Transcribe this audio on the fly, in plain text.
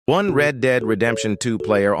One Red Dead Redemption 2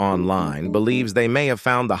 player online believes they may have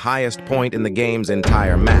found the highest point in the game's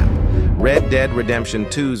entire map. Red Dead Redemption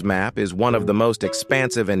 2's map is one of the most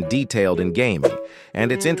expansive and detailed in gaming,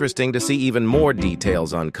 and it's interesting to see even more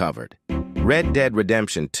details uncovered. Red Dead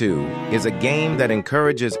Redemption 2 is a game that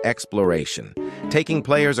encourages exploration, taking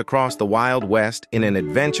players across the Wild West in an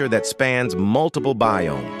adventure that spans multiple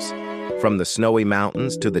biomes. From the snowy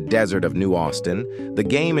mountains to the desert of New Austin, the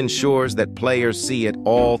game ensures that players see it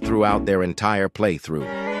all throughout their entire playthrough.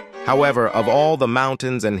 However, of all the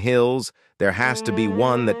mountains and hills, there has to be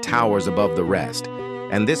one that towers above the rest,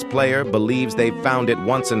 and this player believes they've found it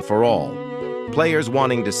once and for all. Players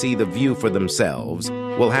wanting to see the view for themselves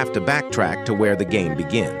will have to backtrack to where the game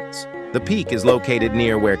begins. The peak is located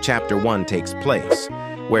near where Chapter 1 takes place,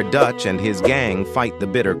 where Dutch and his gang fight the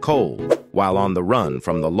bitter cold while on the run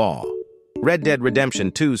from the law. Red Dead Redemption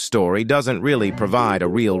 2's story doesn't really provide a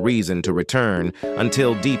real reason to return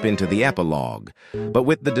until deep into the epilogue, but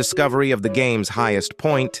with the discovery of the game's highest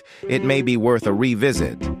point, it may be worth a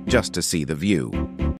revisit just to see the view.